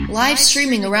live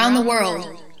streaming around the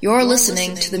world. You're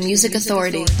listening to the Music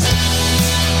Authority.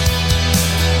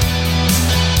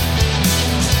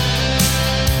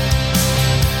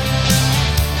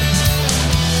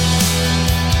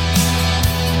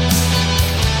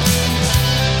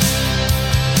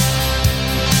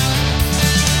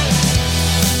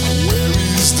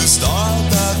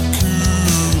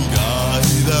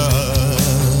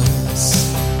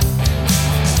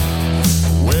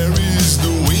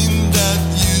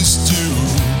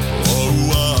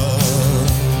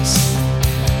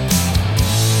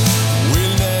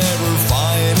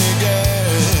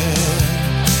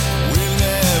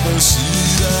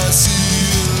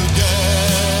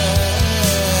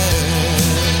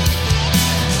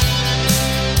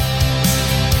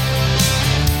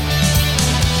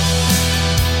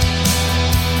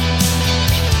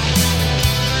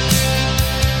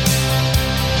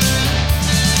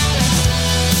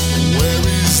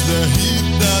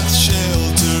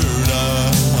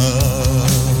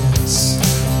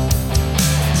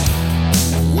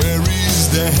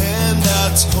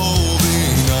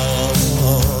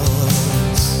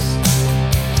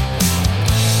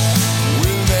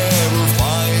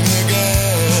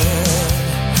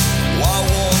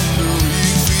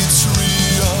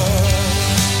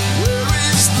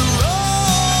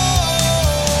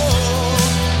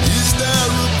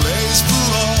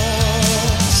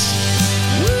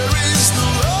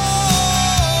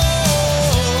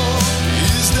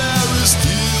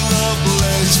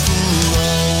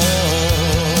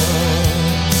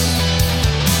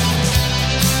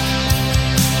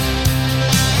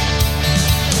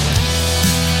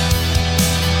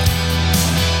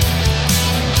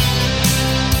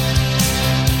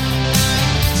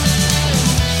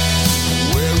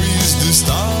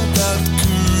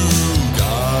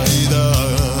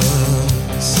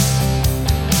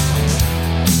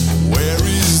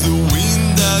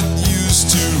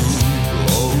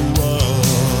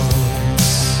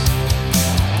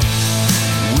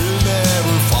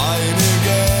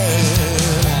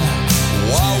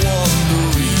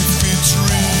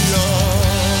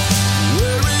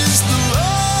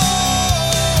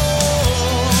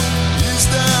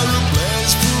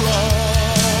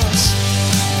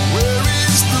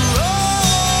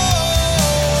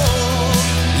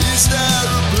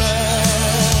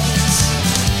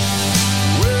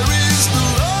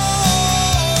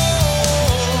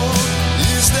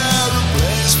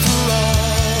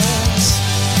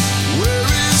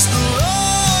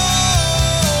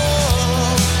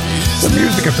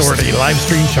 Authority live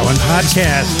stream show and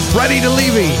podcast. Freddie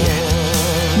DeLevy,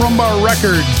 Rumbar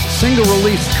Records, single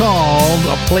release called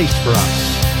A Place for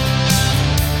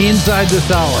Us. Inside this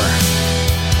hour,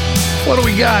 what do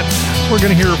we got? We're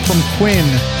going to hear from Quinn.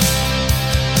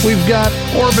 We've got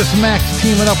Orbis Max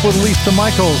teaming up with Lisa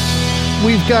Michaels.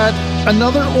 We've got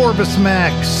another Orbis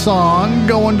Max song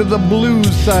going to the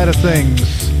blues side of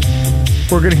things.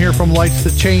 We're going to hear from Lights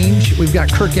That Change. We've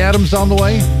got Kirk Adams on the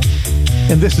way.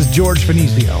 And this is George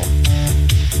Finizio.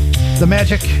 The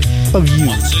Magic of You.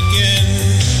 Once again,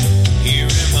 here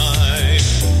am I,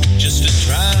 just a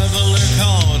traveler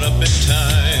caught up in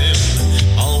time,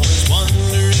 always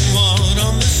wondering what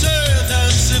on this earth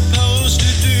I'm supposed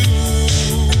to do,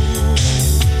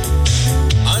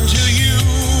 until you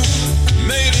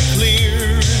made it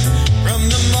clear, from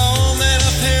the moment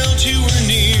I felt you were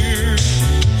near,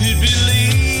 who'd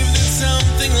believe that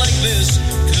something like this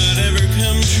could ever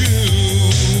come true.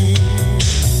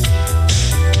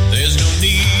 There's no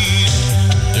need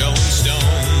throwing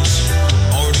stones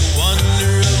or to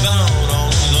wonder about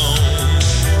all alone.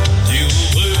 You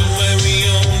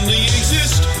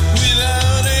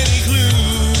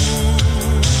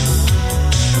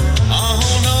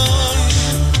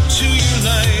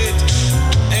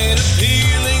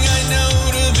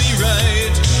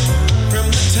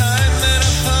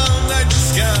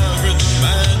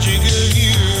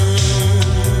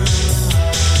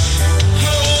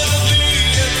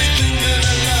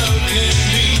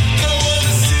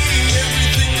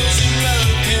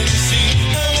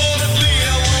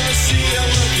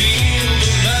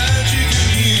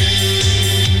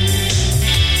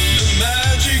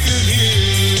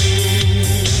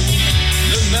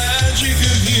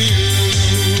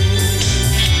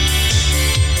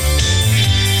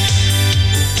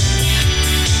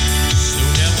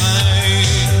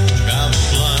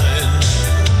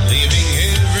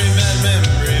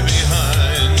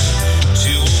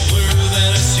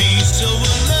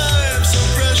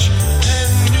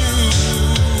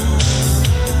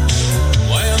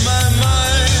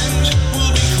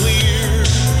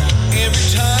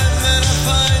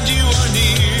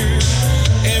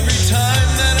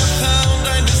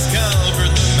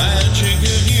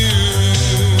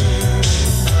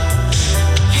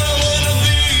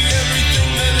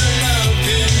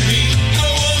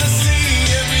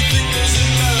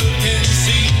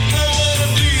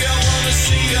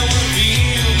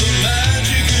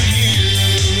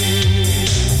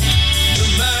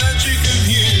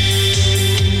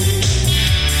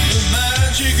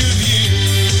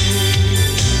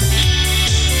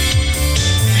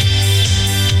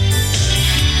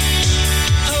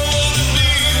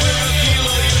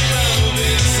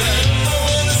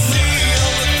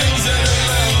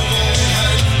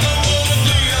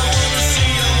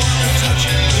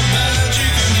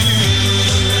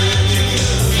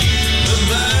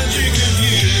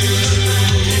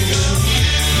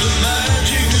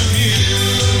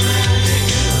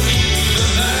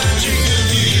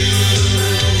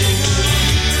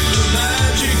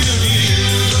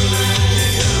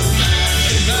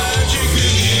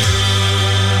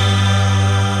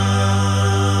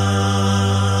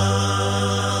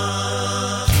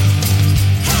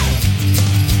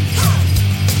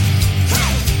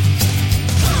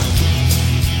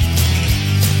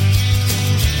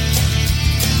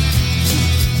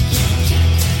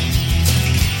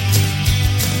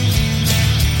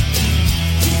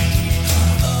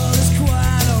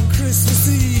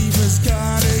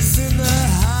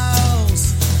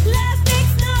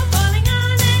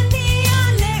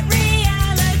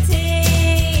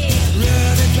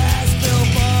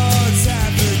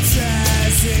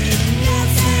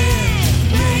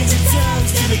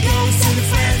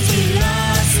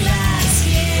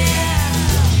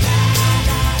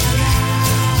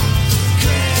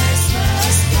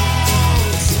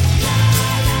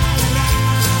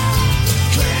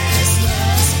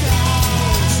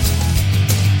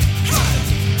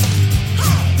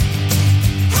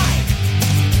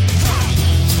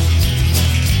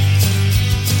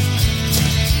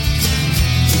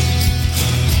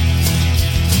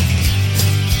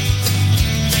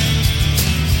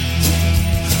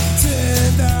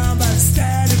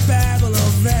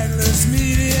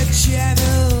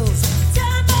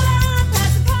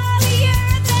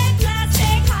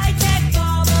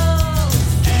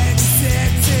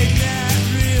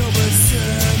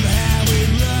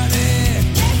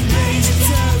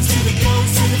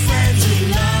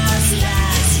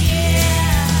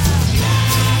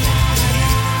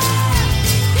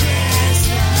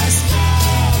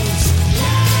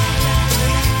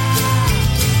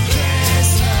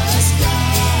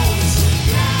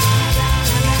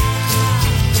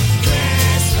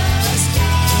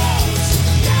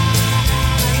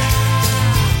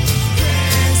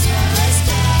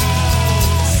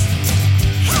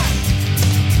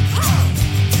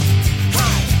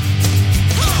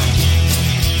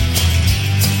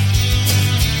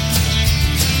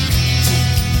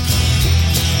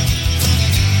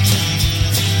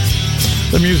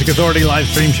The Music Authority live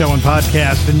stream show and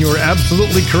podcast, and you were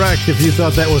absolutely correct if you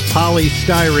thought that was Poly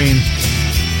Styrene.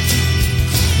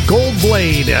 Gold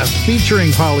Blade,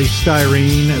 featuring Poly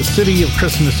Styrene, City of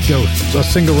Christmas Ghosts, a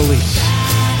single release.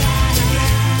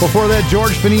 Before that,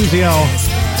 George Finizio,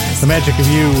 The Magic of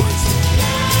You.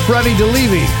 Freddie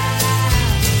DeLevy,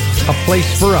 A Place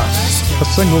for Us, a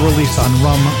single release on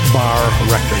Rum Bar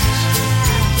Records.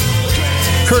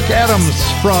 Kirk Adams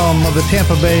from the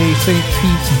Tampa Bay, St.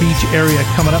 Pete Beach area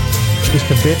coming up just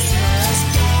a bit.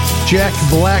 Jack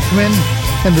Blackman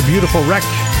and the Beautiful Wreck.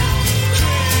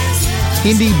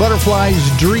 Indie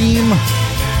Butterfly's Dream.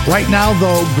 Right now,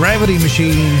 though, Gravity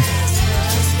Machine,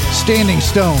 Standing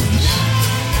Stones.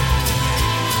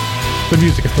 The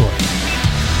Music Authority.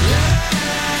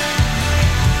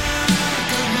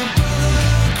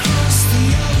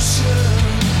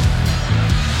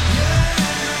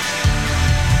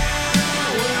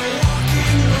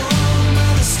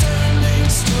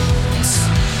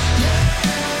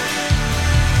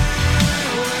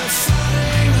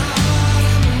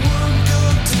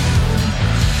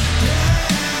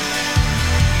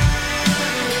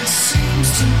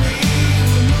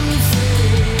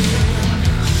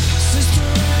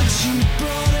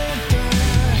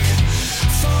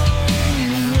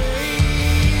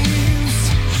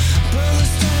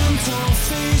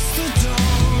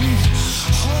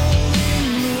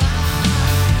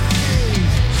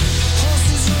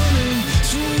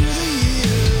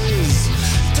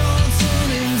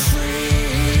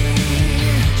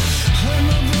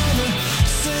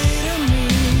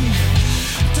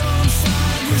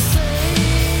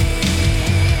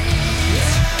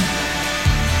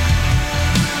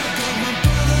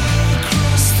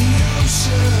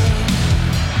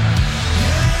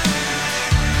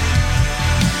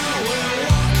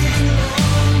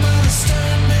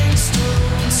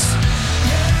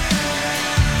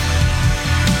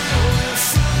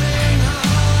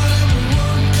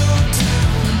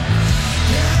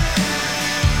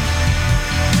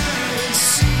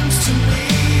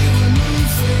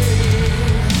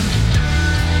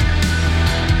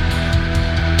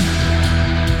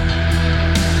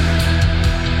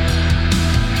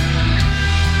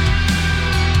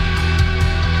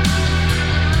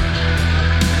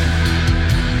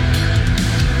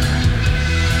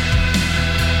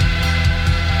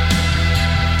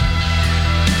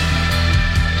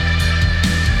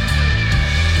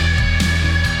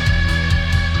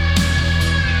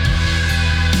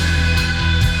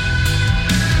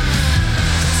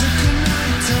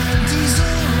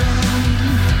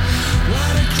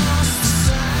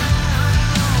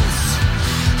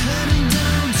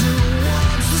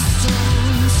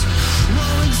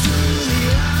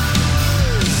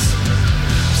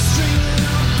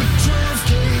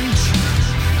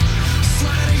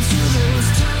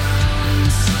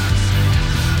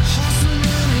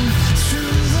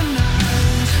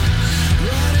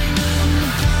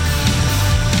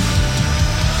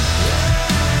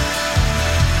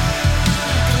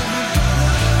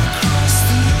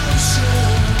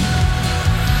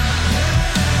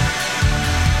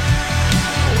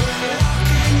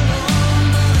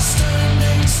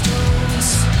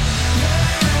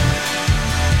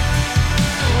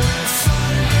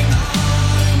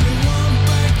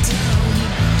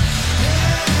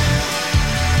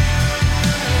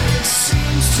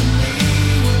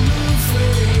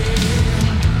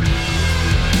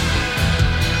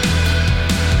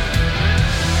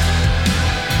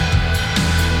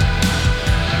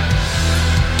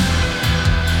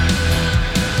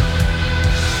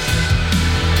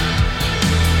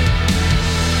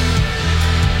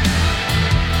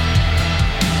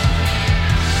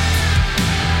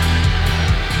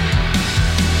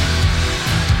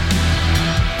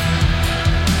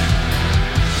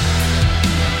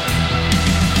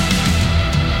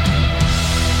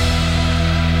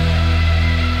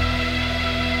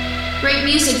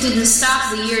 Music didn't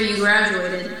stop the year you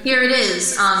graduated. Here it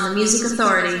is on the Music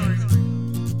Authority.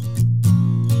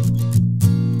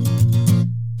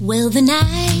 Well, the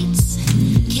nights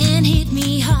can hit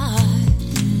me hard.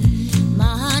 My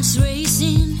heart's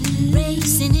racing,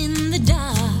 racing in the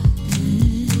dark.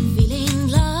 Feeling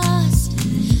lost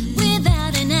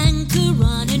without an anchor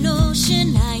on an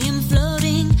ocean. I am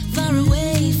floating far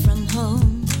away from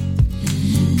home.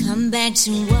 Come back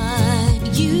to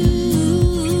what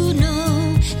you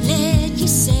know. Let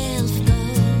yourself go.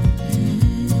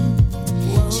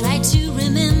 Try to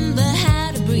remember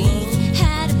how to breathe,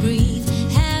 how to breathe,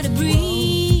 how to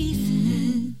breathe.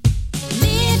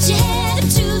 Lift your head up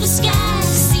to the sky,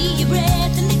 see your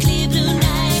breath in the clear blue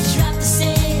night. Drop the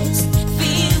sails,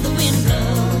 feel the wind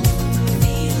blow,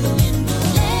 feel the wind blow.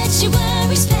 Let your worries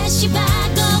pass you by.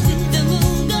 Go with the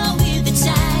moon, go with the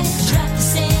tide. Drop the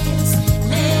sails,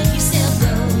 let yourself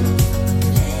go.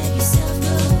 Let yourself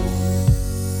go.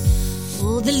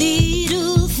 Oh, the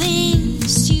little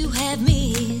things you have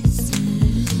missed.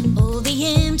 All the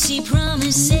empty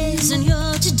promises on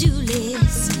your to-do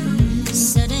list.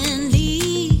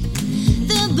 Suddenly,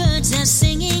 the birds are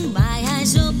singing. My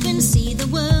eyes open, see the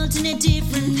world in a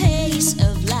different pace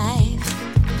of life.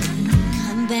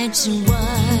 Come back to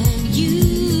what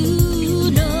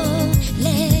you know.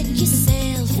 Let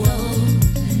yourself go.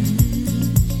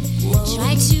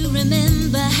 Try to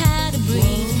remember how to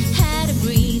breathe, how to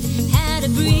breathe, how to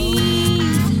breathe.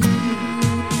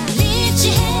 Lift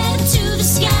your head up to the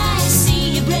sky,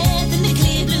 see your breath in the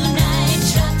clear blue night.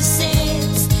 Drop the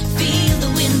sails, feel the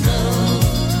wind blow.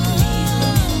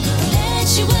 Let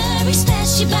your worries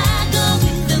pass you by. Go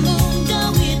with the moon,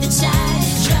 go with the tide.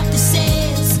 Drop the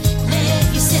sails, let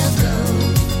yourself go.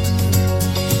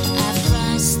 I've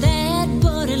crossed that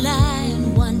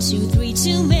borderline 1, 2, 3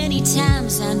 too many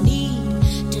times. I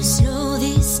need to slow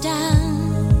this down.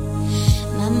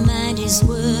 My mind is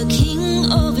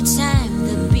working overtime.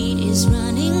 The beat is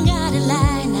running out of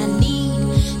line. I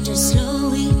need to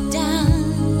slow it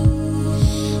down.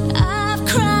 I've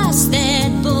crossed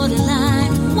that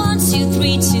borderline 1, 2,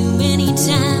 3 too many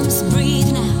times.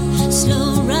 Breathe now,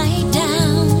 slow right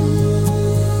down.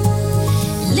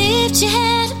 Lift your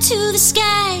head up to the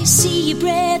sky, see your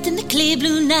breath in the clear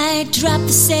blue night. Drop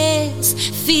the sails,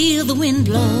 feel the wind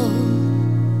blow.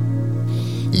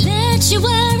 Let your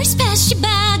worries pass you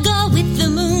by. Go with the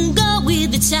moon, go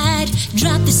with the tide.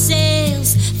 Drop the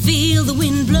sails, feel the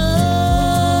wind blow.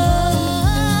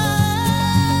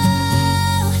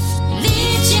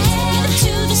 Lift your head up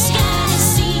to the sky,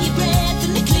 see your breath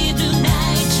in the clear blue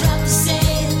night. Drop the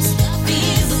sails,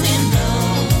 feel the wind blow.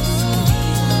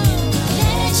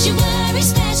 Let your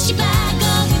worries pass you by.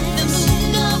 Go with the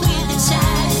moon, go with the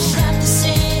tide. Drop the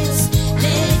sails,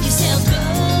 let yourself go.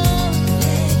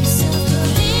 Let yourself go.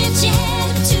 Lift your head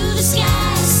up to the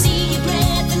sky, see your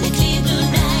breath in the clear blue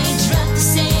night. Drop the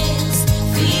sails,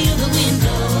 feel the wind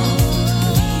blow.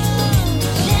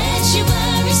 Let your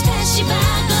worries pass you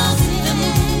by. Go with the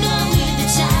moon, go with the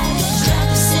tide. Drop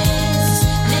the sails,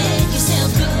 let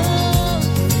yourself go.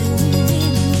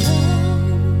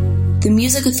 The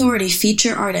Music Authority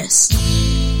feature artist.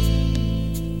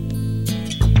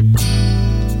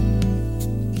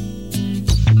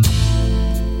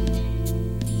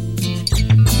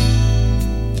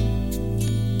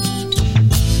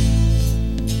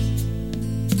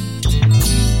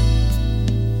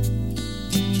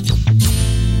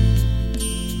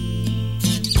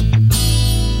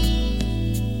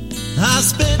 I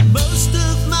spent most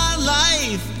of my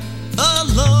life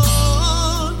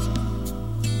alone,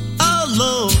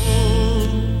 alone.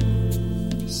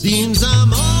 Seems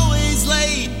I'm always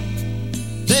late.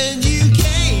 Then you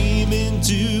came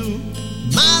into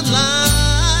my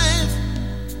life,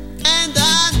 and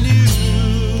I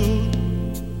knew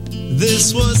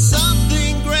this was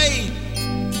something great.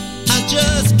 I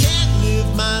just can't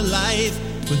live my life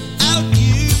without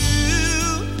you,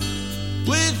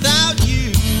 without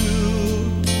you.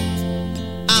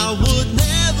 I would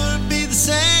never be the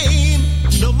same.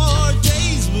 No more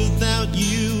days without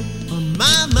you on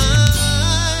my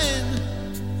mind.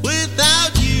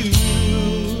 Without you,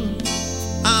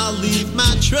 I'll leave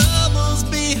my troubles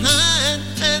behind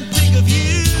and think of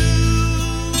you.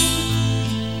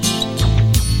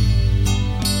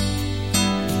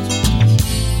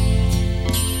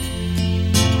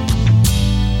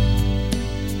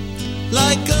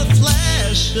 Like a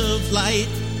flash of light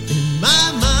in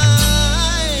my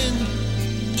mind.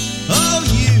 Oh,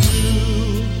 you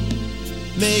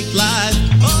make life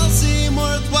all seem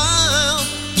worthwhile.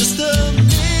 Just a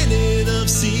minute of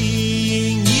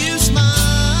seeing you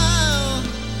smile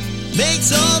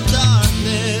makes all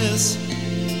darkness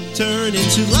turn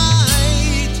into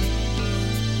light.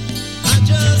 I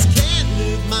just can't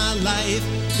live my life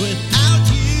without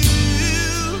you.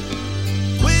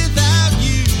 Without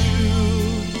you,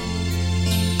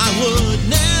 I would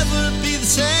never be the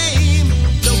same.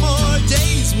 No more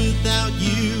days without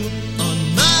you on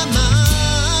my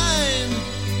mind.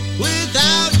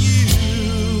 Without you,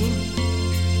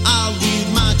 I'll leave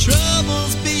my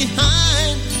troubles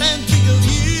behind and think of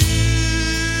you.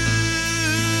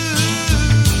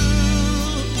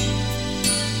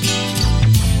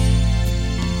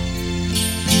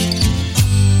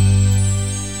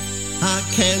 I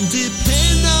can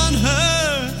depend on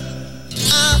her.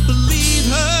 I believe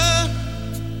her.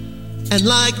 And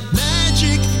like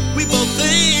magic, we both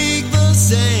think the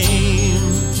same.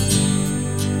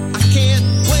 I can't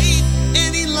wait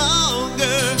any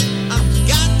longer. I've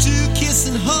got to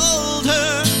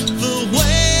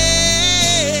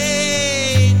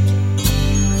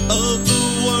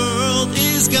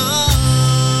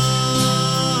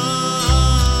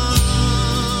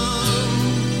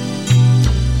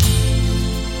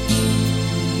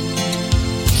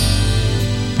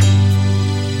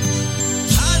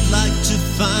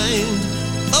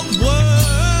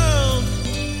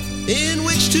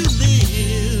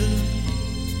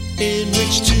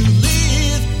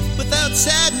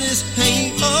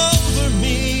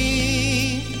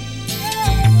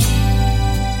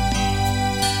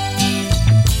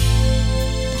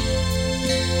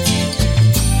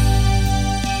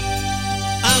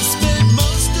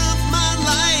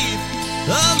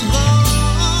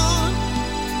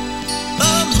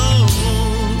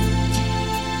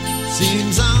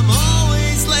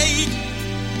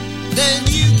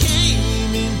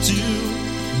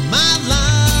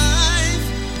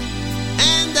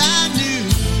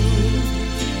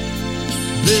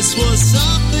This was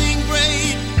something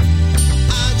great.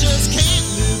 I just can't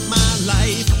live my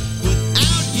life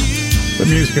without you. The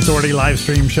Music Authority live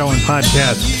stream show and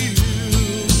podcast.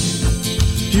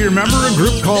 Do you remember a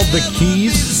group called The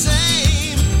Keys?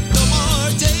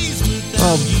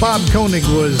 Well, Bob Koenig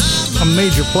was a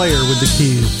major player with The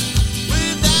Keys.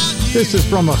 This is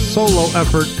from a solo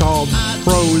effort called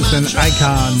Pros and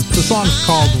Icons. The song's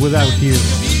called Without You.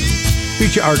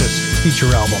 Feature artist,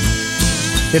 feature album.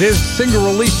 It is single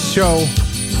release show.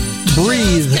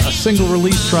 Breathe, a single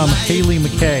release from Haley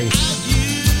McKay.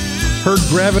 Heard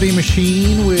Gravity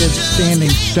Machine with Standing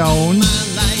Stones.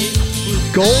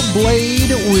 Gold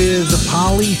Blade with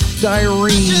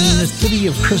Polystyrene, City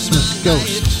of Christmas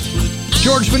Ghosts.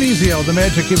 George Benizio, The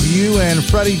Magic of You, and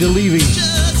Freddie DeLevy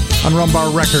on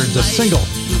Rumbar Records, a single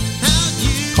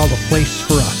called A Place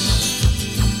for Us.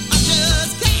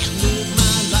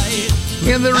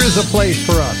 And there is a place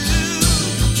for us.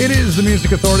 It is the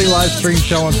Music Authority live stream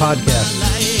show and podcast.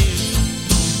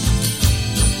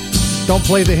 Don't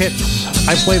play the hits.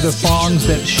 I play the songs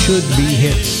that should be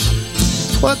hits.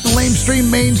 But the lamestream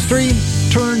mainstream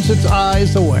turns its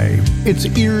eyes away, its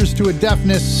ears to a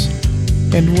deafness,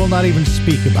 and will not even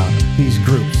speak about it, these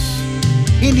groups.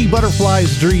 Indie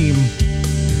Butterfly's Dream,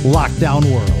 Lockdown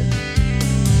World.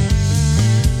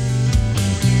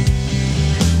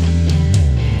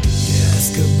 You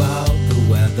ask about the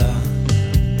weather,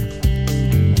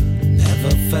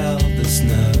 never felt the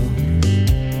snow.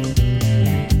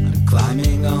 I'm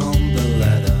climbing on the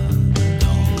ladder,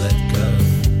 don't let go.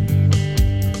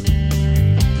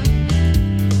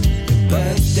 Your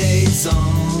birthday's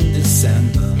on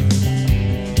December.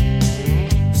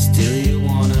 Still you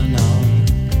wanna know,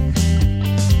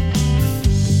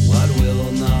 what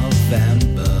will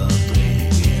November bring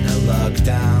in a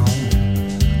lockdown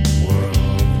world?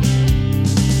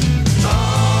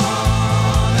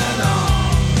 On and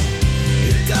on,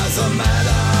 it doesn't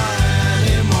matter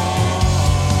anymore.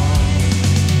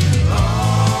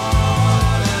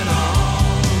 On and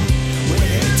on, we're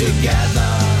here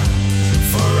together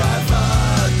forever,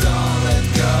 don't let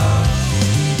go.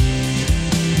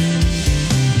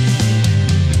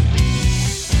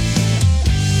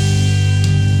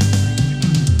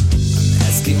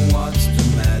 What's the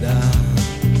matter?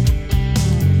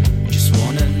 Just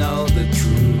wanna know the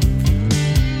truth.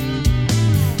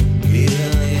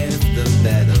 Even if the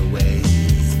better way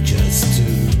is just to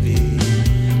be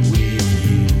with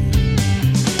you.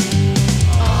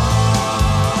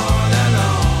 On and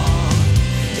on,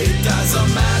 it doesn't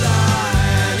matter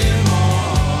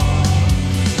anymore.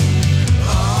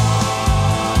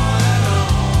 On and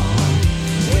on,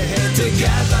 we're here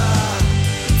together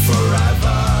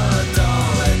forever.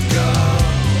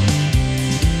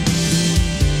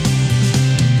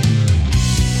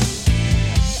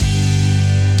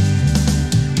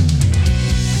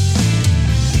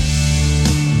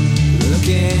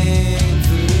 Looking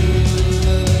through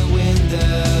the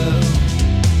window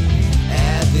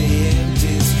at the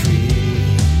empty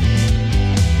street,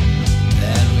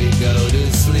 then we go to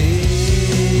sleep.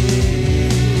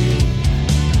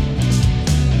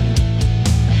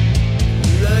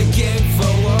 Looking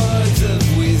for words of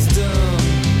wisdom,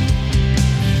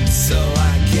 so I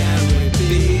can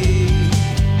repeat,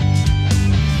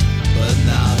 but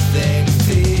nothing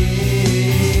feels.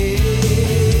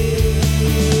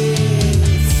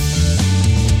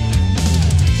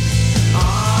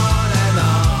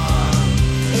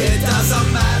 Doesn't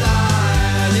matter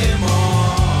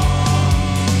anymore.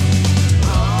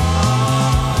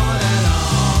 On and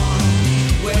on,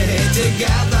 we're here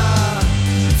together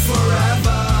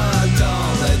forever,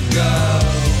 don't let go.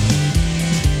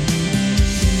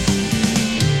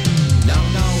 No,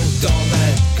 no, don't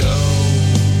let go.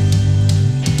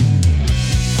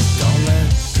 Don't let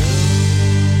go.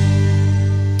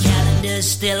 Calendar's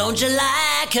still on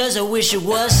July, 'cause I wish it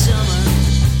was summer.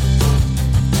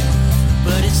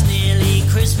 But it's nearly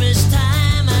Christmas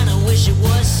time, and I wish it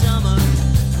was summer.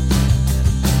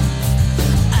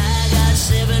 I got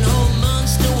 7 whole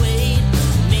months to wait.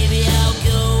 Maybe I'll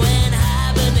go and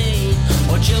hibernate,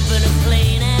 or jump in a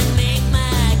plane and make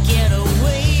my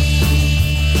getaway.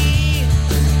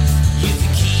 You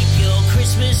can keep your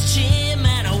Christmas cheer,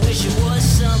 man, I wish it was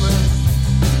summer.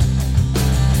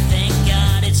 Thank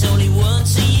God it's only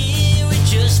once a year, it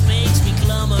just makes me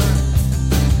glummer.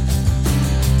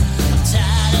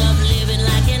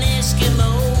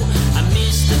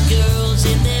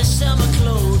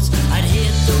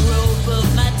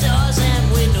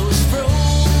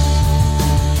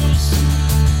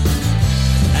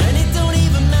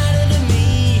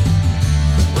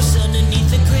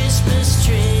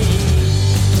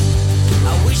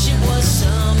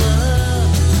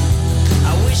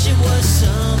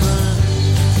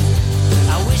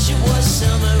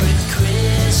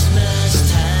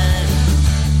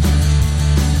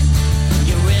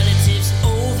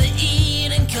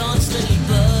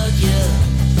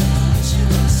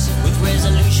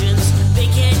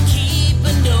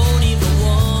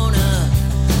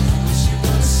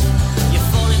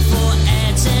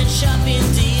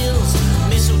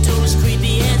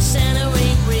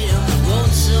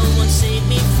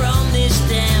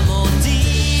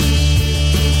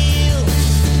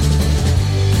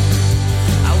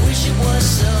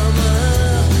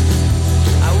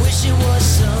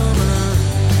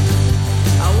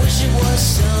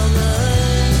 summer.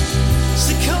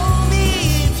 So call me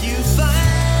if you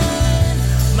find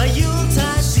my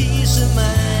Yuletide peace of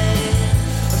mind.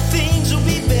 Things will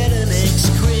be better next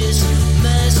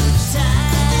Christmas time.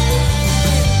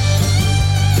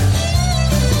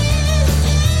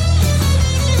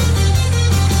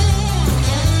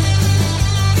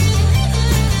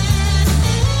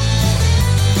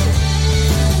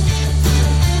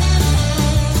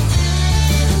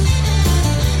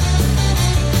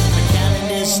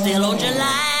 Still on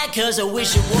July, cause I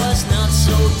wish it was not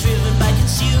so driven by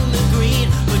consumer greed.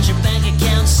 But your bank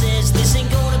account says this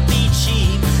ain't gonna be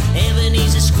cheap.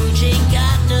 Ebenezer Scrooge ain't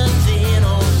got nothing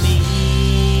on me.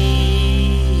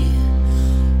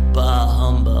 Bah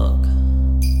humbug.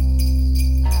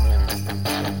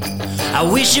 I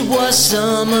wish it was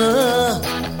summer.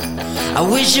 I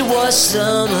wish it was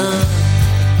summer.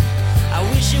 I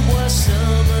wish it was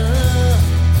summer.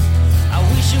 I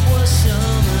wish it was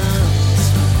summer.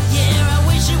 Yeah, I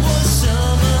wish it was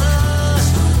summer.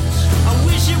 I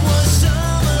wish it was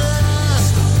summer.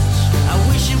 I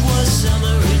wish it was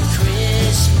summer at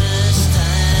Christmas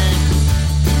time.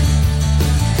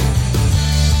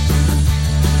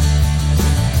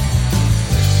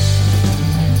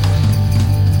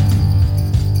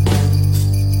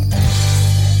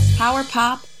 Power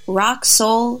pop, rock,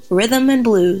 soul, rhythm, and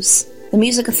blues. The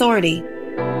Music Authority.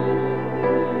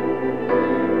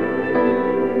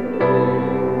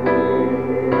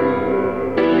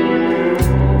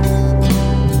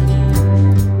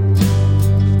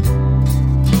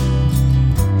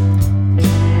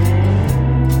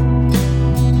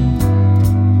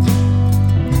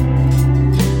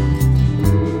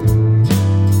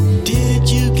 Did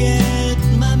you get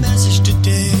my message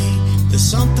today? There's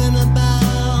something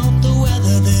about the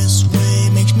weather this way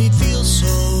makes me feel so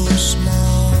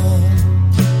small.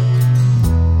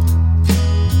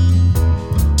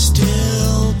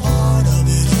 Still part of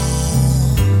it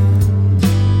all.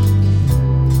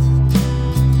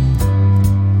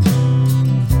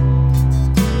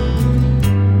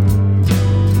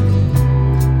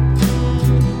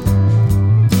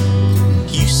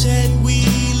 You said we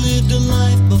lived a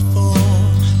life before,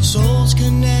 souls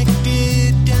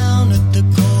connected down at the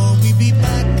core. We'd be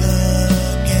back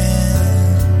again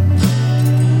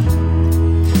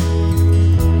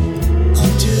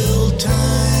until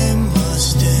time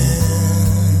must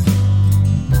end.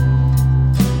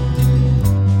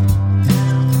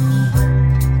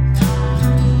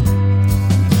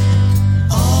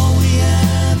 All we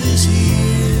have is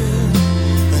here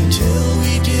until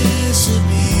we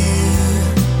disappear.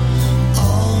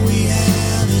 All we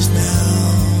have is now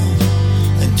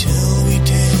until we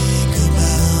take a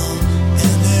bow,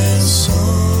 and there's so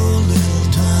little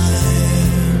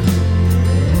time,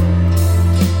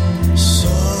 so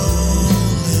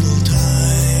little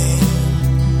time.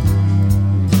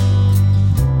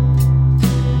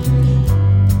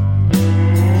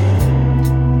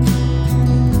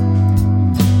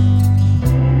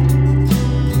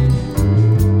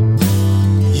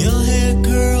 Your hair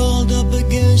curled up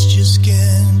against your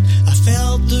skin. I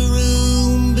felt the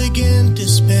room begin to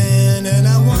spin, and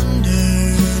I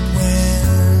wondered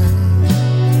when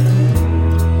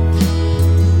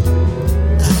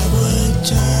I would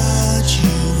touch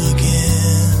you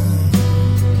again.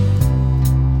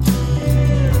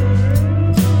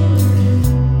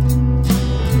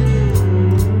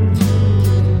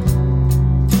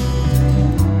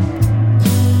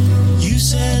 You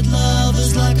said love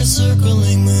is like a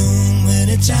circling moon. When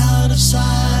it's out of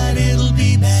sight, it'll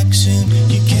be back soon.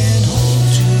 You can't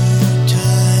hold too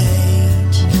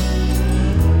tight.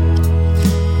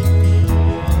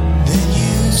 Then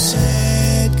you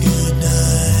said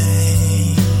goodnight.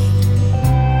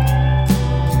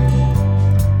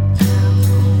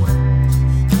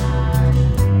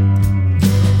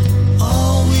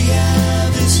 All we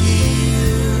have is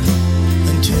here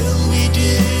until we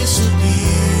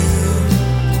disappear.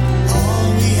 All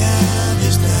we have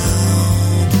is now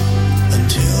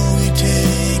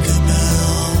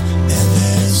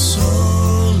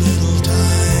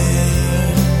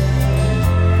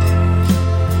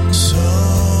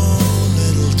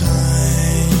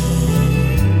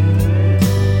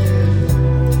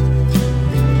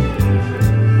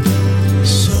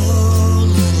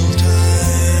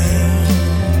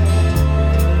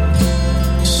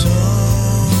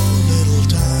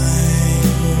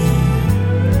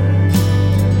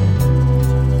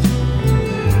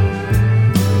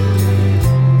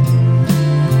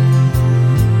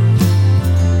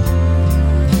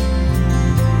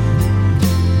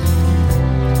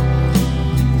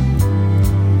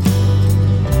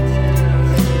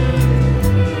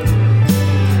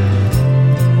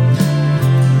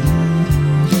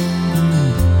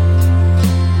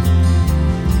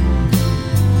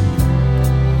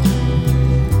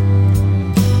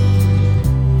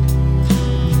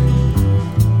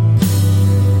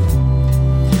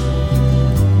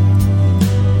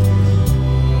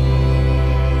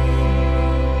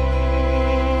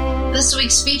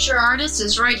Feature Artist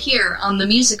is right here on the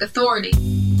Music Authority.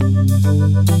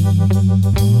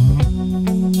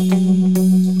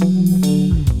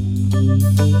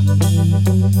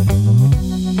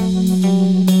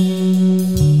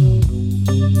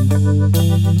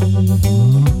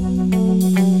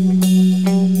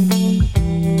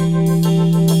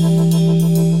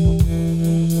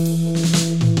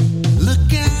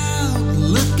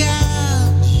 Look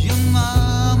out, your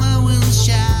mama will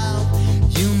shout.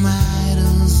 You might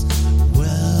as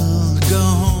well go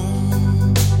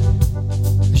home.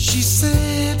 She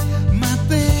said, my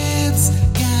bed's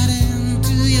got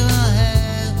into your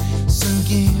head, so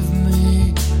give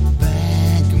me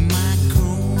back my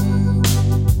comb.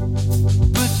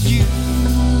 But you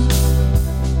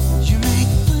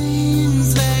make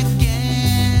things that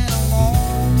get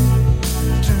along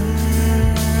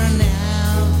turn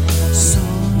out so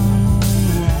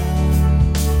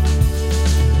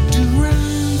wrong.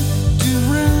 Do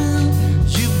run,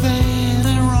 you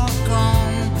better rock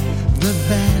on. The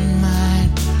band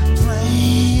might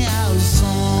play our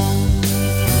song.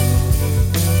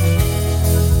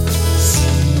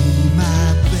 See my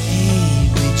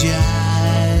baby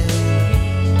jive.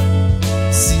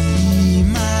 See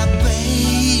my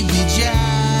baby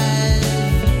jive.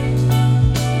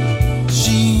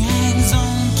 She hangs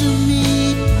on to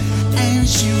me, and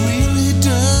she really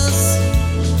does.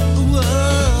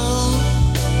 Whoa,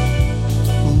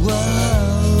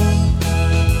 whoa.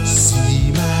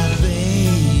 See my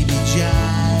baby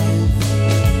jive.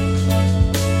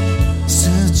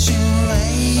 Such a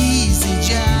lazy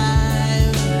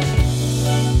jive.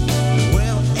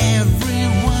 Well,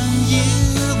 everyone you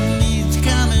meet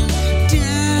coming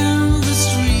down the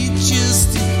street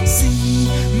just to see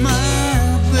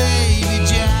my baby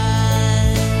jive.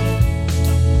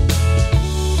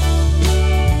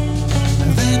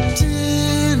 That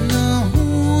tenor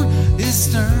horn is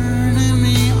turning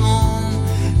me on.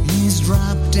 He's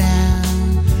dropped down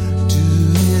to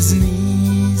his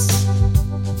knees.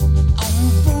 Oh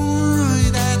boy,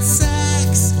 that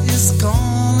sax is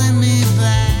calling me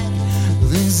back.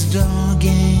 This dog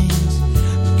ain't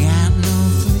got no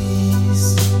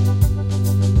fleas.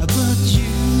 But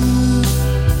you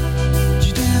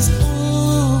dance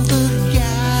all the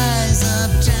guys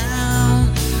uptown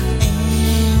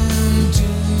into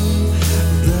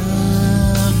the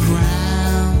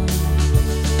ground.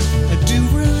 Do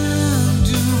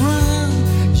run,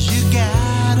 you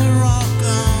gotta rock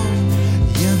on.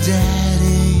 Your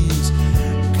daddy's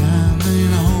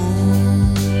coming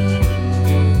home.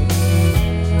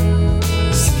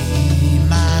 See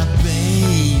my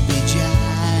baby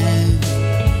jive.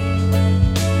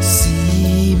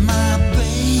 See my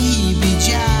baby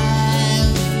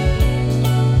jive.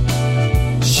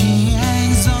 She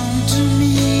hangs on to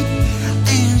me,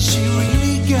 and she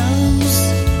really goes.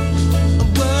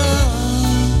 Whoa,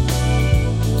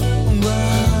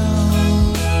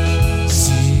 whoa.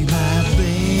 See my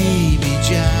baby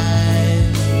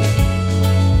jive.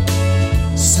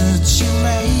 Such a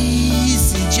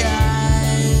lazy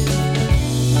jive.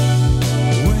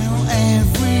 Well,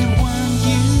 everyone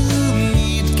you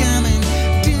meet coming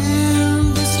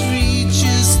down the street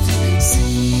just to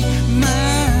see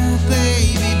my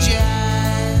baby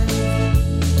jive.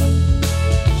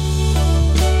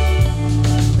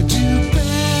 Too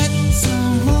bad so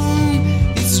long,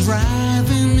 it's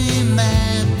driving me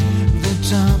mad. The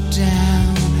top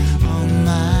down on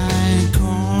my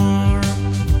car.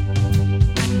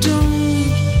 I don't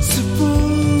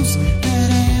suppose that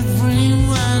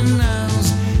everyone knows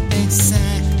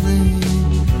exactly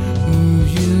who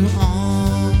you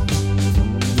are.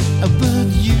 But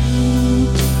you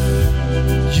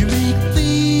make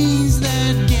things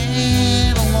that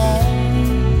get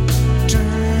along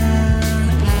turn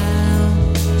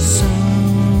out so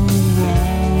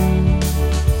wrong.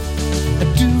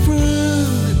 Do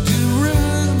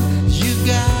run, you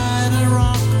gotta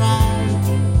rock on.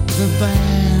 The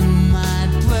band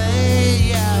might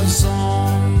play our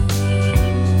song.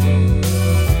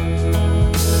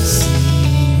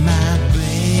 See my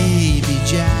baby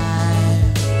jive.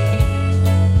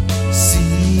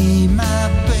 See my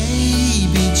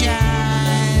baby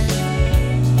jive.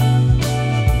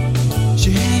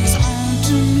 She hangs on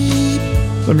to me.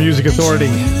 The Music Authority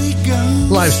Really goes.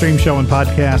 live stream show and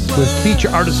podcast with Feature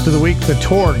Artist of the Week, the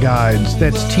Tour Guides.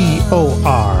 That's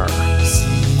TOR.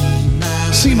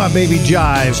 See My Baby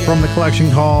Jive from the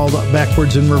collection called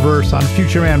Backwards in Reverse on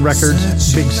Future Man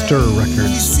Records, Big Stir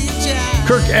Records.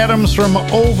 Kirk Adams from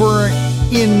over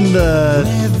in the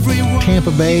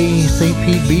Tampa Bay, St.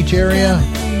 Pete Beach area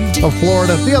of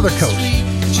Florida, the other coast.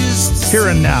 Here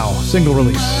and Now, single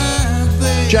release.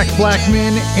 Jack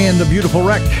Blackman and the Beautiful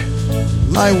Wreck.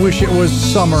 I wish it was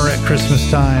summer at Christmas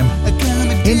time.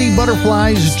 Indie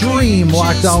Butterflies, Dream,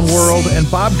 Lockdown World, and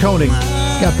Bob Koenig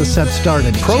got the set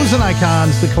started. Pros and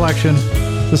Icons, the collection,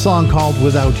 the song called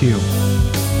Without You.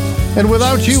 And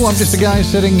without you, I'm just a guy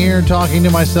sitting here talking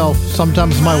to myself,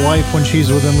 sometimes my wife when she's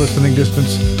within listening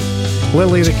distance,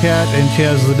 Lily the cat, and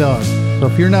Chaz the dog. So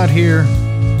if you're not here,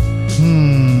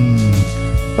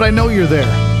 but I know you're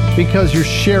there because you're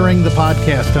sharing the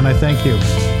podcast, and I thank you.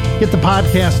 Get the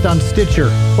podcast on Stitcher,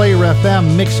 Player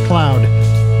FM, Mixcloud,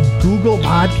 Google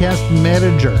Podcast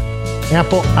Manager,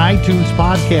 Apple iTunes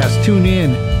Podcast,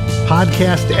 TuneIn,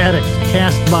 Podcast Addict,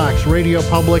 CastBox, Radio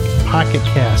Public, Pocket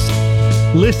Cast.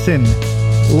 Listen,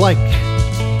 like,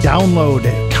 download,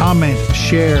 comment,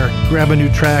 share, grab a new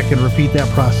track, and repeat that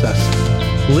process.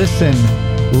 Listen,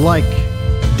 like,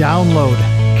 download,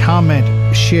 comment,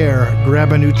 share,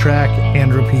 grab a new track,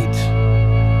 and repeat.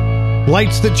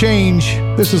 Lights that change.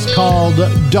 This is called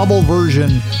Double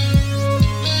Version,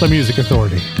 the Music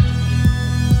Authority.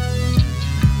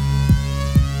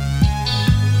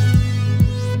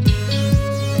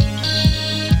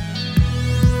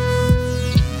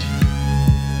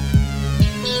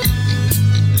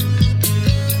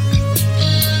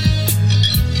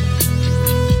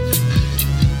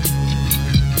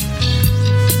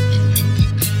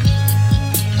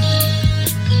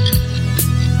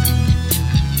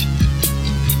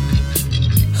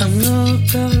 I'm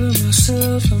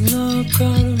not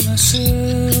proud of myself.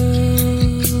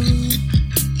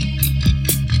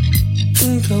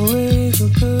 Think I wave a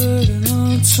burden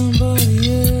on somebody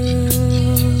else.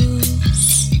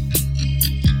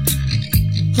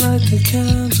 Light the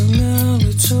candle now,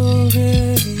 it's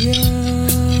already out.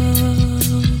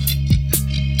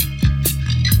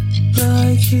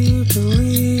 Like you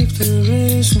believe there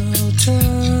is no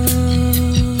doubt.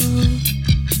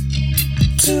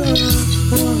 Do I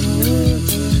wanna live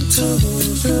with double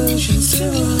versions? Do I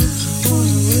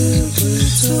wanna live with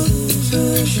double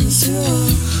versions? Do I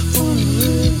wanna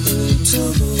live with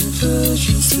double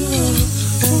versions? Do I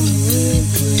wanna live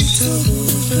with double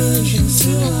versions? Do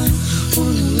I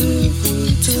wanna live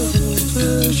with double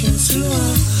versions? Do I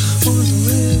wanna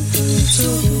live with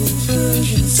double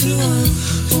versions? Do I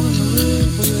wanna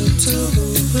live with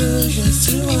double versions?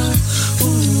 Do I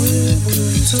wanna live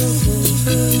with double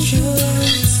versions?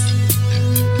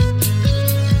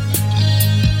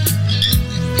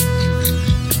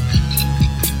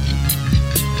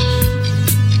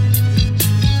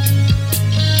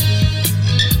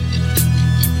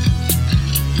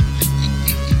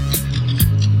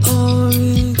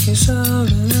 Is out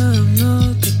and I'm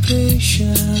not the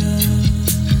patient.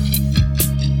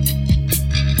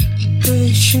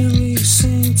 Patiently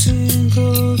sinking go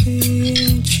the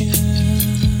ancient.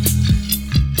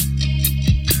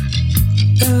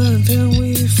 And then we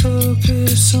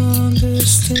focus on the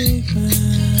statement.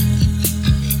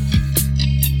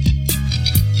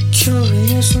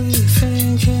 Curiously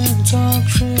thinking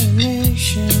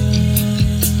indoctrination.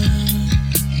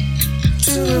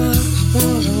 Do I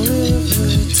wanna live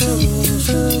with double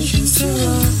versions? Do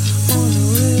I wanna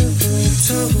live with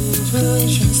double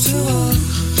versions? Do I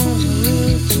wanna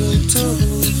live with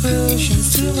double versions?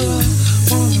 Do I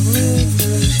wanna live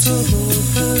with double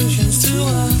versions? Do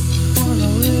I wanna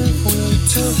live with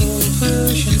double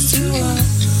versions? Do I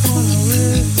wanna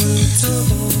live with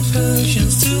double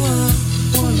versions? Do I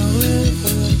wanna live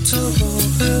with double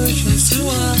versions? Do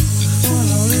I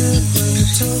wanna live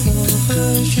with double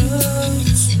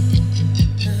versions?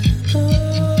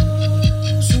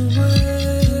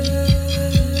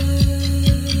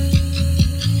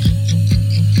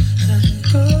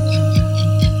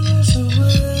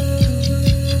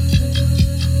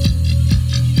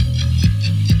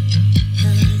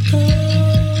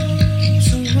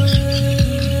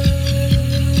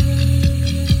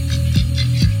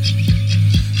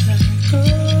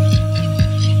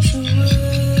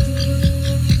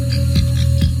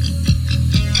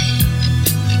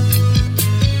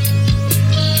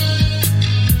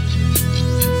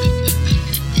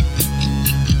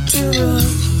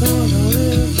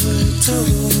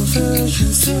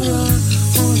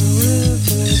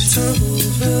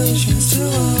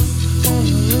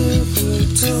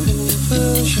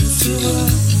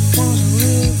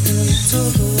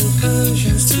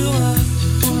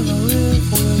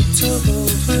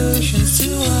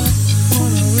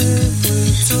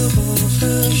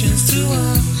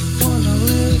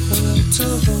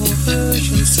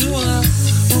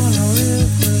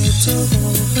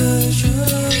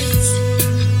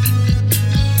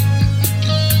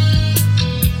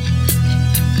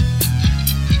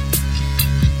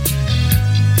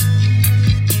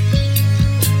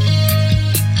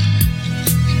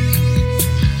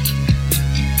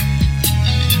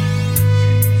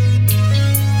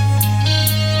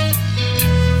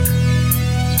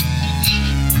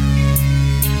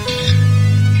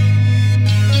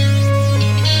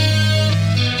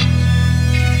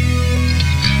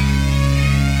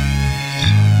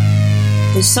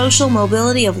 social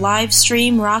mobility of live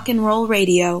stream rock and roll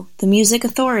radio, the Music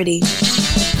Authority.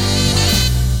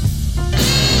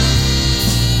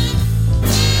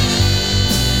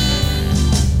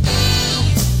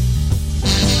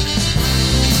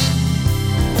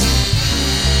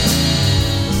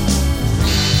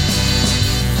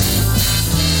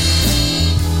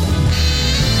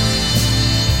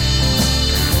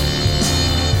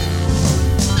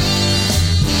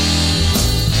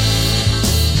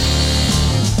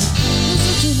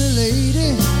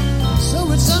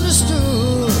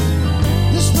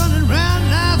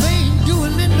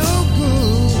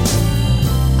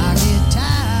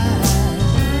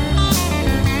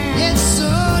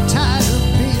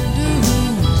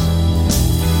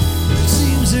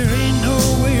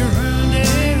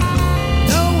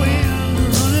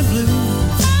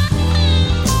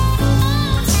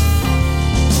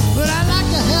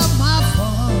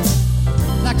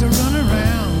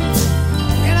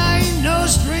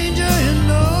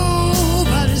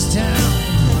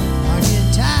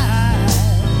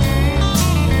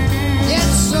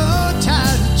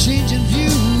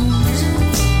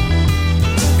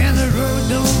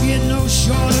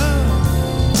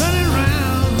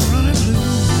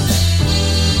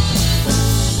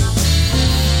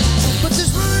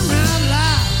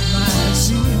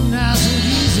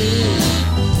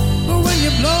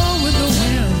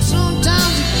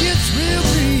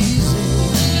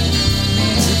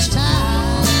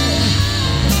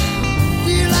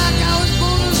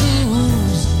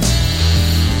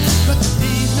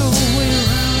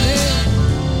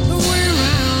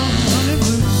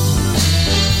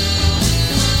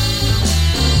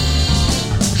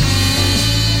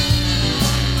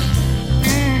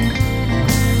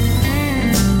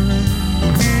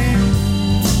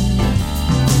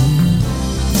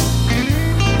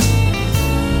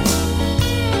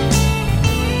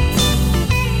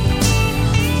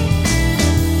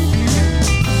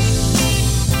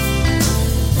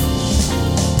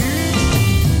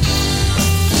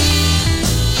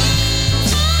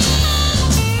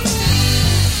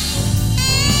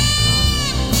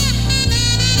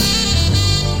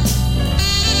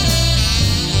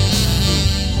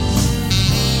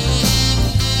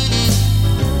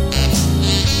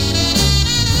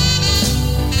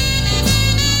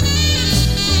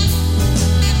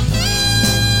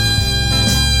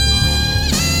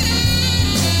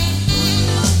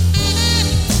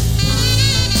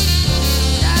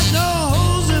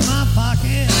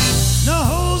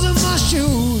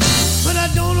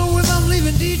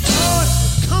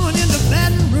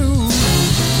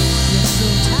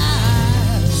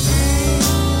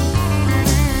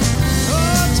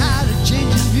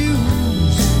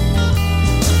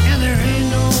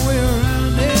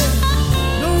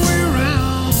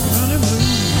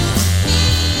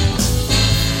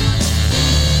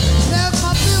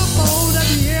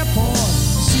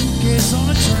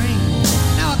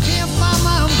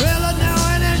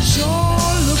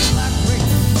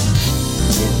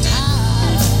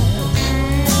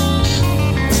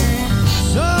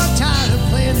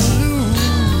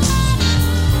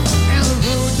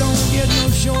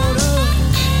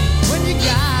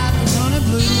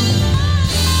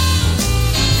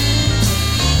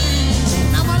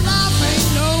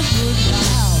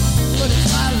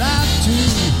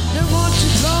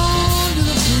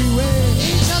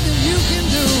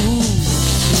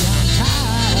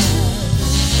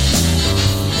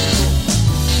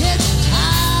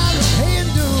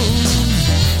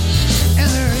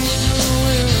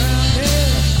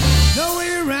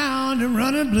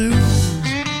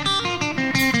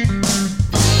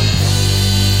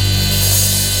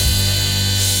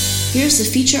 Here's the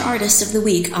feature artist of the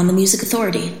week on the Music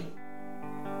Authority.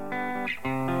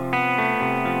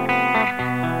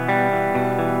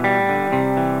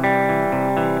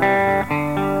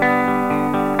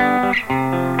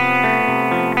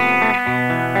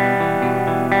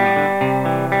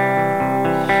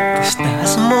 Te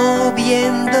estás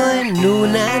moviendo en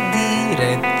una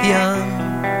dirección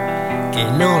que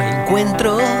no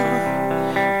encuentro.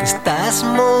 Te estás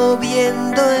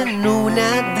moviendo en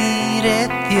una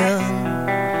dirección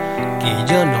que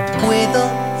yo no puedo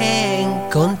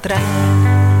encontrar.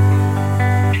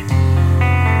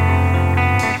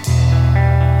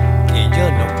 Que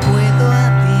yo no puedo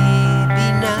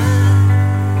adivinar.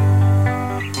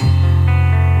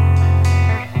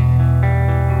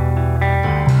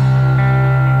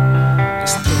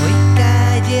 Estoy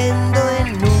cayendo en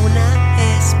una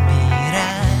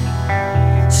espiral.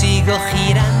 Sigo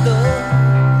girando.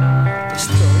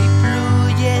 Estoy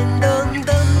fluyendo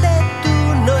donde tú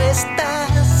no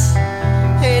estás.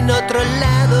 En otro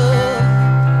lado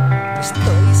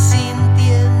estoy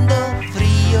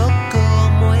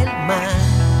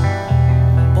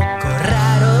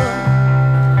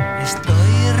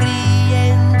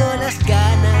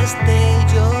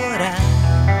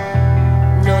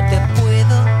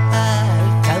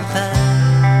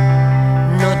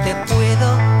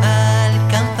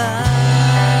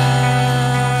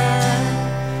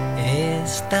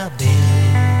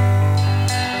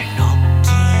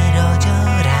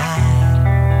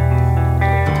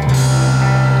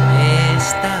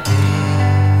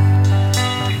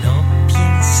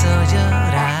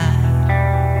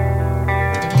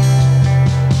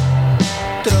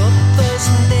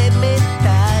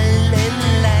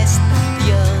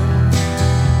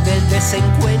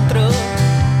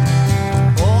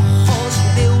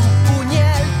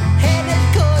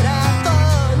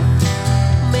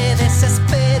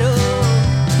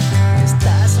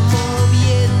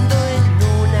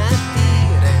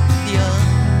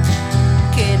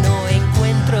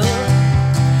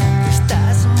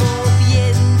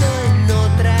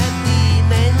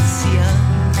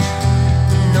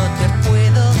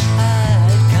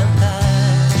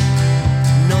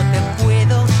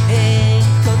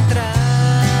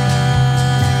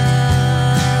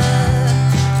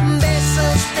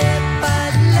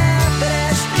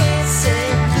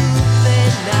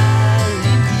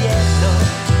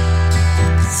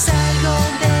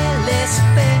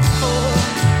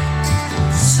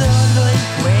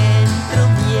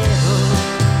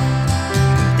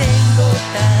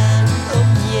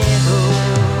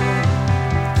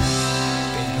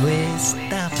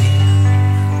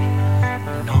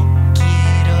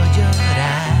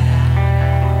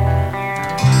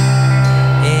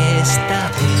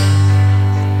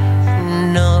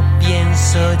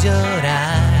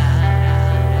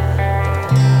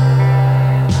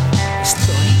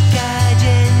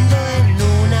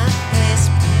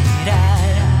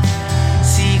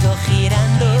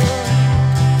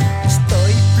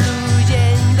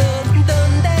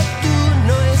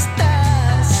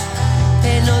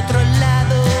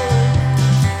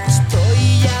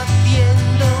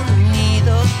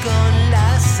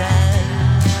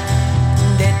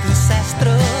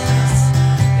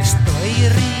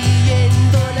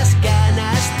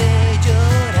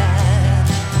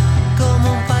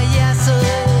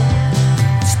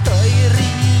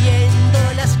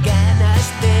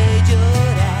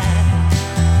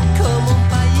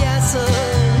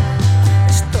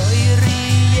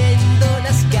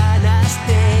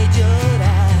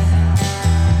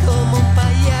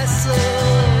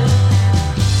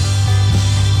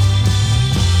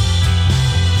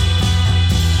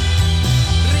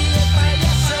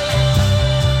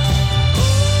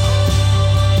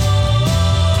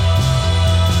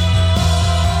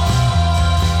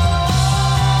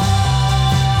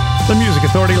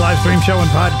Authority live stream show and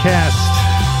podcast.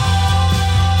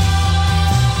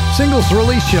 Singles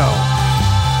release show.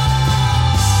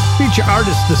 Feature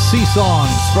artists to see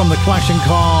songs from the collection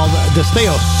called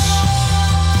Deseos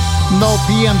No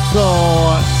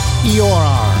Pienso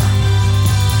Llorar,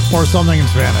 or something in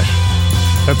Spanish.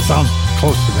 That sounds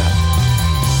close to that.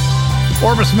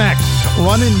 Orbis Max,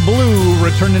 Runnin' Blue,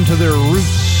 returned into their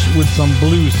roots with some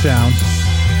blues sounds.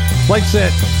 Like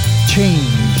that Change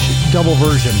double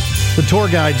version. The tour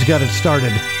guides got it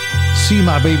started. See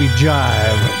My Baby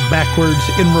Jive, backwards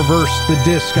in reverse, the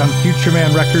disc on Future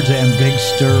Man Records and Big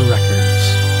Stir Records.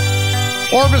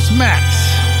 Orbis Max.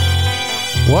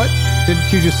 What?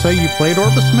 Didn't you just say you played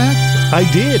Orbis Max? I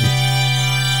did.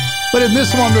 But in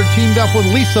this one, they're teamed up with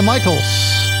Lisa Michaels.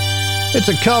 It's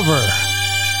a cover.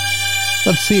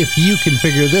 Let's see if you can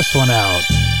figure this one out.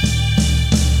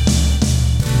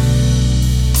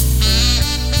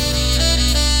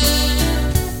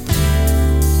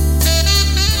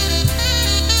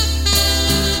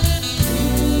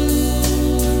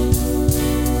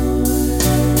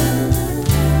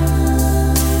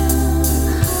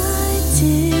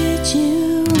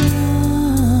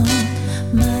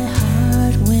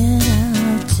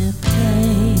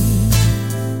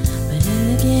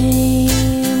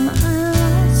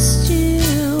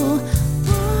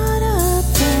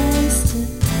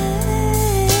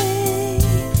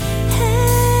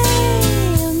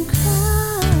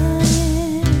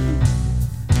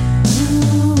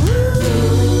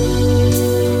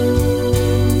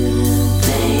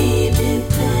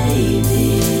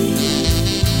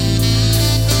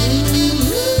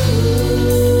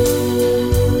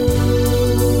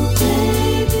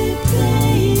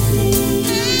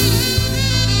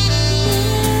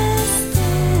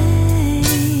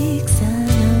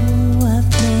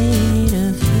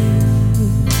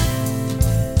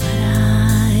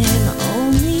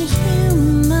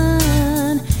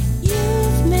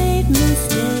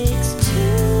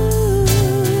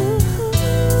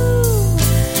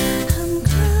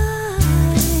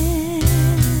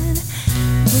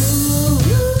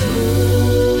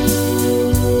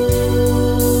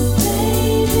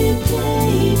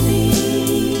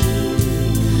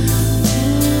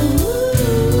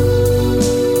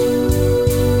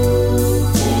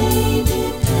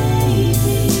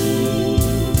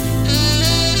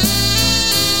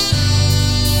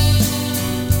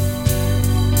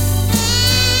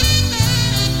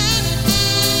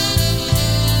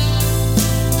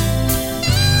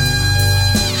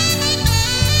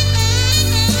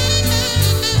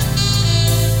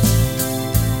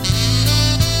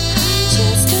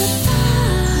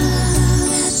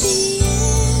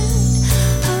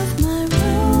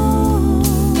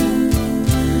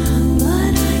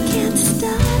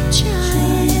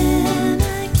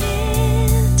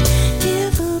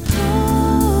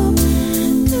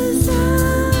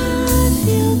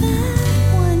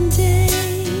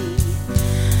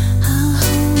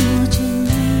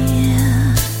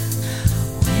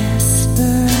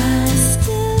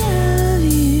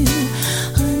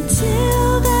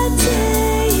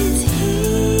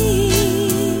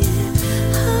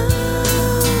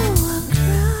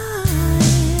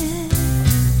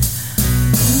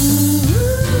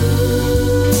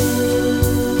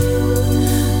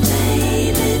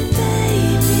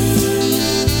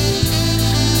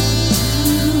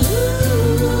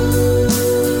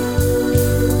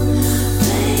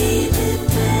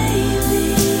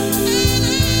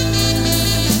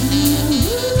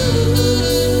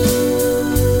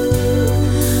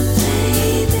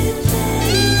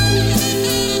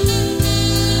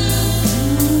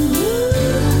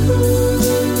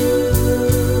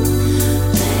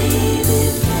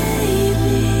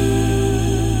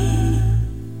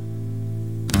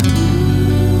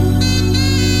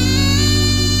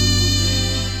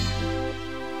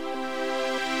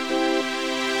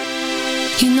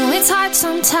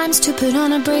 Sometimes to put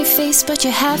on a brave face, but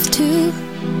you have to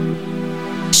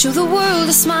show the world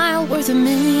a smile worth a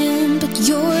million, but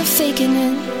you're faking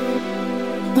it.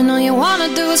 When all you wanna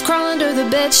do is crawl under the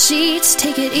bed sheets,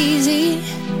 take it easy.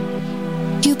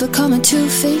 You become a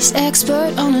two-faced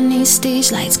expert on a knee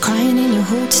stage, lights crying in your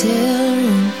hotel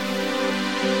room.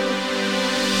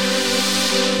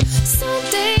 Some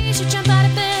days you jump out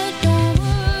of bed, don't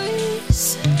worry.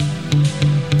 Some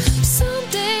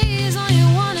days all you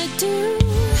wanna do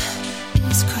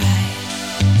is cry.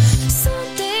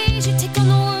 Some days you take on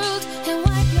the world and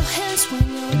wipe your hands when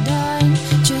you're dying.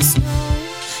 Just know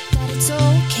that it's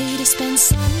okay to spend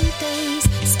some days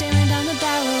staring down the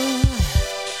barrel.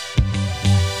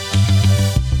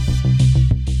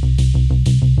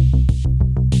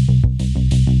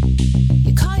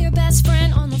 You call your best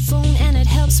friend on the phone and it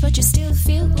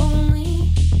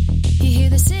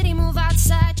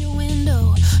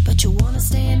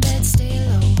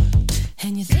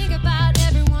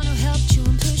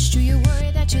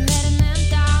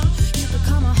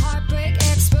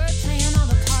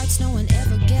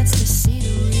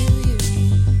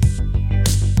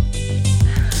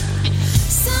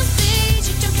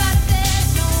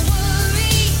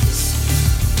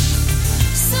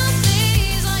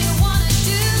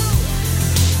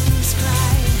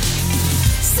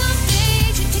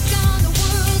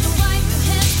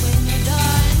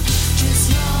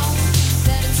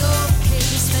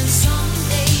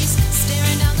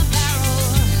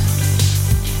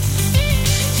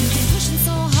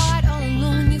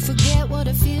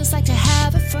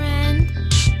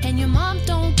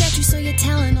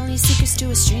to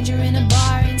a stranger in a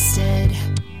bar instead.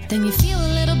 Then you feel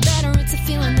a little better, it's a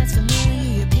feeling that's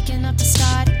familiar. You're picking up to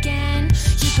start again.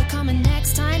 You become a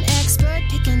next time expert,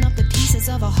 picking up the pieces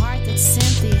of a heart that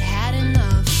simply had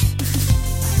enough.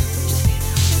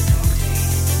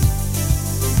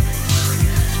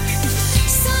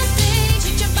 Some days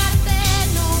you jump out of bed,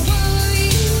 no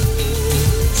worries.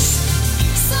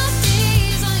 Some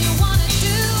days all you wanna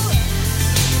do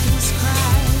is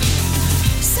cry.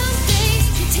 Some days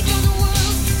you take on the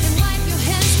world and wipe your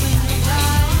hands when you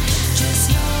die. Just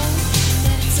know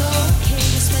that it's okay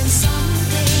to spend some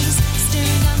days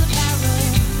staring down the barrel.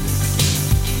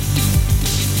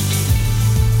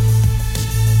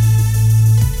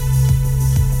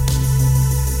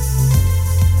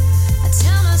 I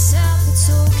tell myself it's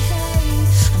okay.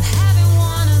 I'm having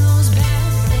one of those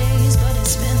bad days, but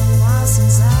it's been a while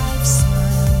since I've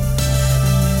smiled. I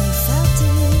really felt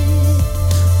it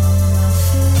on my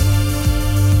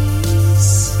face.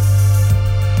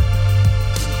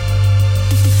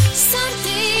 Some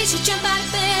days you jump out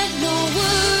of bed, no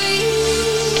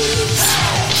worries.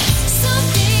 Some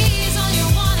days all you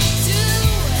wanna do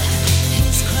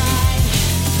is cry.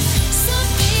 Some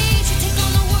days you take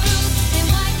on the world and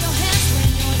wipe your hands when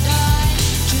you die.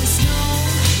 Just know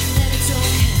that it's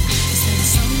okay to spend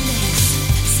some days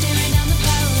staring down the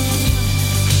barrel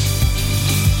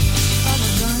of a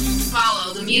gun. Follow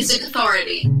the Music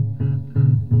Authority.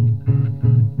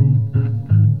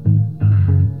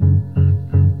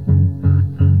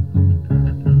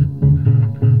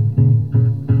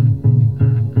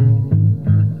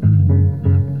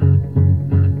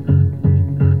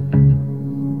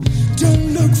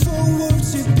 Don't look forward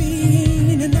to being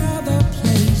in another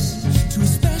place, to a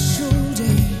special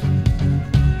day.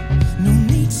 No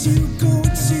need to go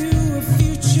to a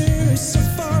future so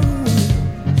far away.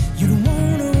 You don't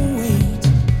wanna wait.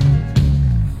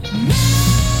 Make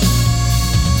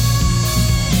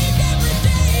every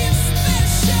day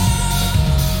special.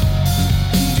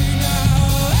 And you know,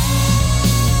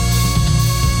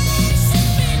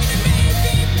 something that may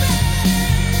be better.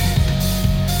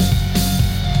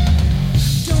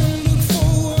 Don't look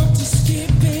forward to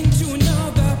skipping to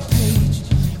another page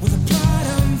where the plot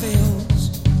unveils.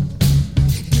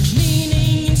 Give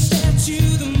meaning instead to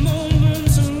the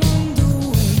moments along the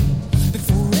way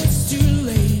before it's too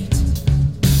late.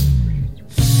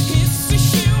 It's a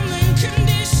human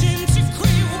condition to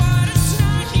crave what is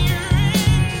not here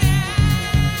and now.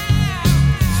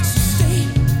 So stay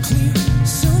clear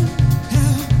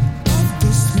somehow of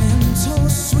this mental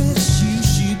switch you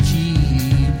should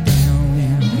keep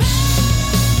down. Make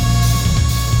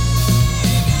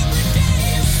every day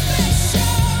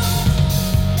special.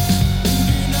 And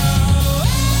you know,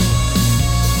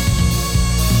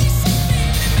 something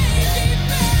that may be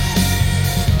better.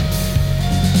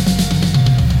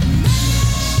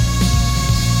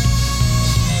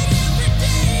 Every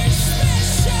day is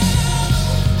special.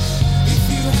 If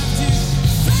you have to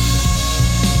fight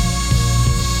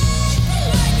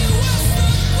like it was the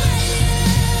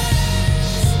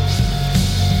greatest.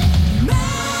 Make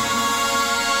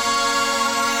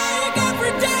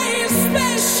every day is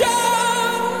special.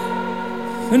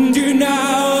 And you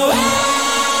know,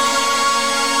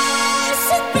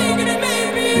 something that may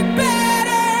be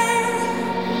better.